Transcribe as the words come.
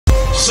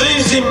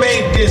SLizZLeFisH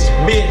make this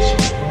bitch,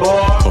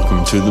 boy.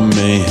 Welcome to the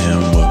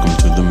mayhem, welcome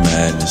to the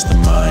madness, the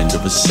mind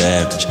of a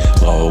savage.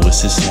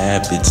 Lawless his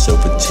habits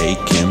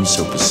overtake him,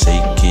 so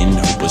forsaken,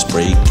 hope was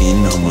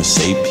breaking.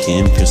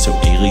 Homosapien, feel so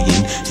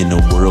alien in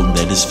a world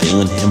that is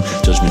failing him.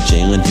 Judgement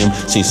jailing him,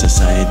 since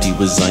society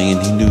was lying,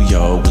 he knew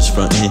y'all was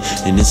frontin'.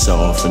 And it's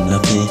all for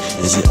nothing,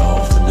 is it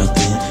all for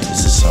nothing?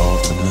 Is this all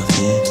for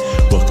nothing?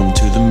 Welcome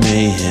to the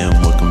mayhem,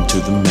 welcome to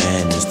the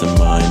madness, the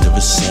mind of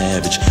a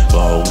savage.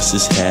 Lawless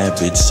his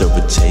habits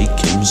overtake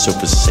him, so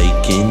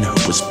forsaken,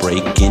 hope was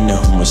breaking.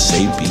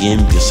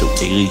 Homosapien, feel so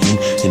alien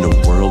in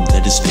a world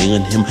that is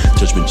failing him.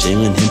 Judgement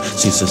jailing him,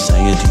 since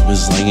society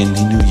was lying,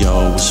 he knew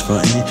y'all was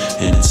frontin'.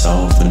 And it's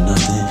all for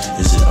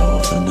nothing, is it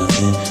all for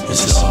nothing?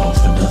 Is it all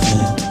for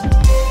nothing?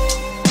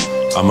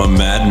 I'm a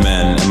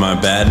madman, am I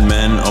bad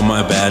man? Oh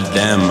my bad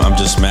damn, I'm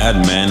just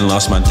madman.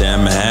 Lost my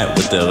damn hat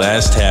with the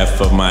last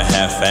half of my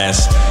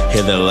half-ass.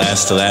 Hear the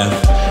last laugh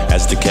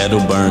as the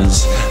kettle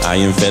burns. I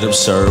am fed up,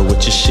 sir,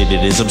 with your shit,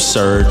 it is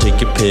absurd.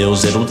 Take your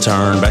pills, it'll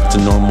turn back to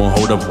normal.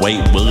 Hold up,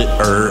 wait, will it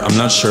hurt? I'm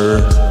not sure.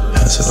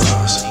 Has it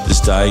lost? This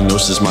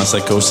diagnosis, my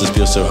psychosis,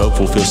 feel so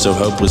hopeful, feel so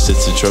hopeless.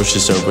 It's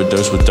atrocious,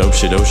 overdose with dope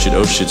shit, oh shit,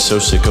 oh shit, so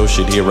sick, oh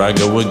shit. Here I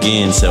go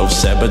again,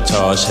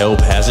 self-sabotage, help,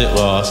 has it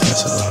lost?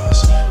 Has it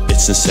lost?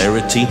 It's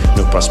sincerity,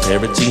 no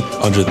prosperity.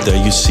 Under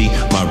there you see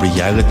my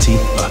reality,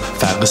 a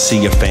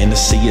fallacy, a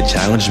fantasy. It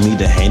challenged me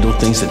to handle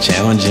things that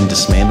challenge and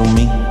dismantle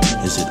me.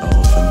 Is it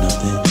all for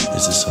nothing?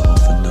 Is this all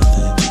for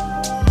nothing?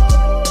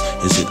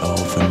 Is it all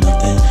for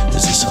nothing?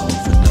 Is this all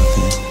for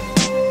nothing?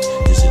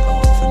 Is it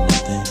all for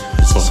nothing?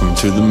 Welcome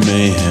to the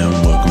mayhem,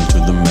 welcome to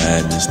the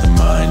madness, the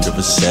mind of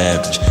a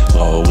savage.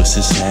 Lawless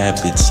his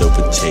habits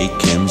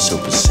overtake him, so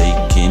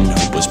forsaken,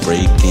 hope was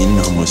breaking.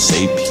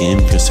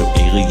 Homosapien, feel so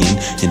alien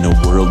in a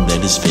world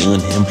that is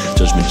failing him.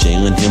 Judgement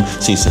jailing him,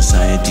 since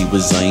society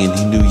was lying,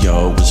 he knew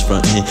y'all was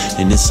frontin'.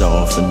 And it's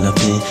all for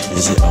nothing,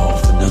 is it all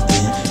for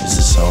nothing? Is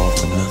this all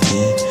for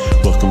nothing?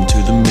 Welcome to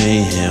the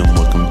mayhem,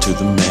 welcome to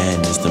the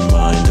madness, the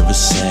mind of a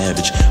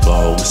savage.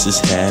 Lawless his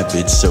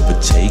habits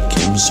overtake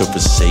him, so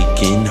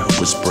forsaken, hope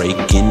was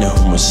breaking.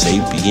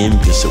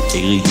 Homosapien, feel so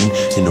alien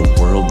in a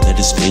world that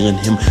is failing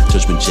him.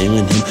 Judgement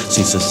jailing him,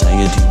 since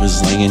society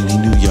was lying, he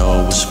knew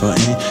y'all was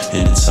frontin'.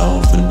 And it's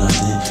all for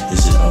nothing,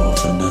 is it all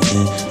for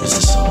nothing? Is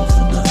this all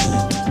for nothing?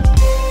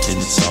 And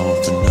it's all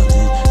for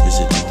nothing, is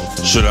it all for nothing?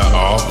 Should I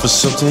offer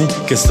something?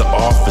 Guess the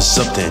offer's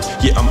something.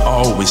 Yeah, I'm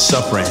always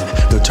suffering,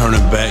 no turning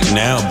back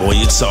now, boy,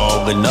 it's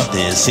all or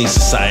nothing. Since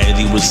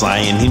society was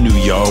lying, he knew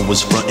y'all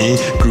was frontin'.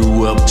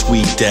 Grew up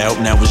tweaked out,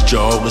 now his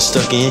jaw was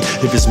stuck in.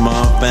 If his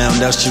mom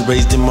found out, she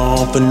raised him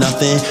on for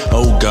nothing.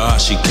 Oh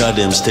gosh, she cut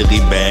him, still he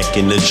back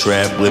in the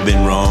trap,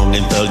 living wrong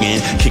and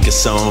thuggin'. Kick a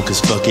song, cause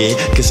fuck it,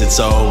 cause it's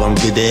all I'm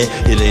good at.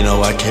 It ain't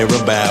all I care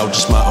about,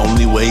 just my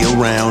only way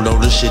around. All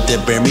the shit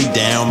that bear me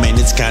down, man,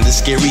 it's kinda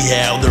scary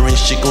how there ain't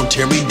shit gon'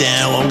 tear me down.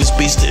 Longest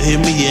beats to hear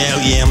me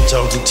out, yeah, I'm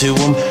talking to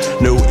him.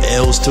 No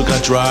L's, still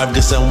got drive,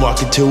 guess I'm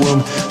walking to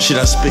him. Shit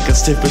I spit, I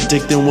still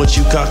predicting what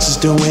you cocks is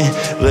doing.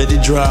 Let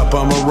it drop,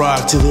 I'ma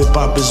rock till hip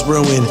hop is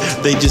ruined.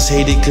 They just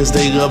hate it cause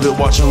they love it,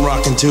 watch them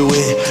rockin' to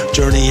it.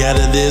 Journey out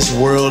of this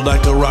world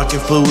like a rocket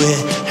fluid.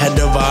 Had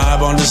the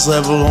vibe on this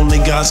level, only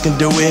gods can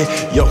do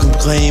it. Y'all can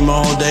claim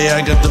all day,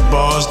 I got the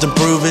bars to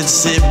prove it.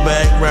 Sit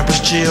back,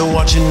 rappers chill,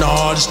 watching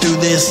artists do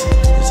this.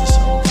 Is this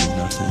all for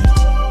nothing?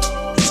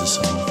 Is this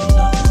all for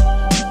nothing?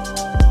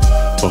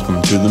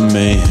 Welcome to the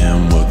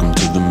mayhem, welcome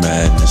to the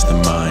madness, the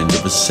mind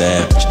of a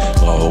savage.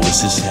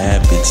 Lawless his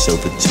habits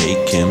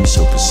overtake him,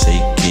 so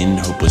forsaken,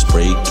 hope was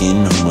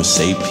breaking.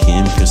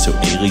 Homosapien, feel so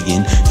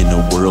alien in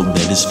a world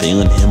that is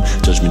failing him.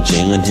 Judgement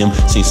jailing him,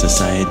 since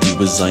society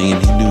was lying,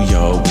 he knew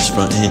y'all was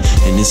frontin'.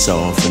 And it's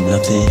all for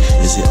nothing,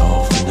 is it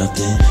all for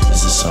nothing?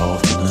 Is this all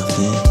for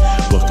nothing?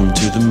 Welcome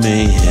to the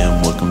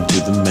mayhem, welcome to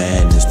the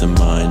madness, the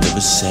mind of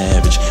a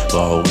savage.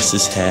 Lawless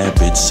his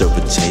habits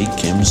overtake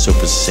him, so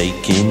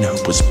forsaken,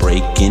 hope was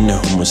breaking.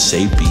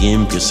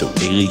 Homosapien, feel so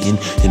alien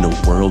in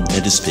a world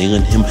that is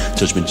failing him.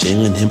 Judgement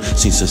jailing him,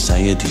 since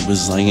society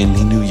was lying,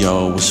 he knew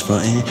y'all was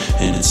frontin'.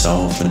 And it's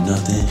all for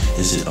nothing,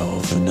 is it all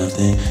for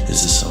nothing?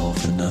 Is this all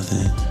for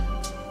nothing?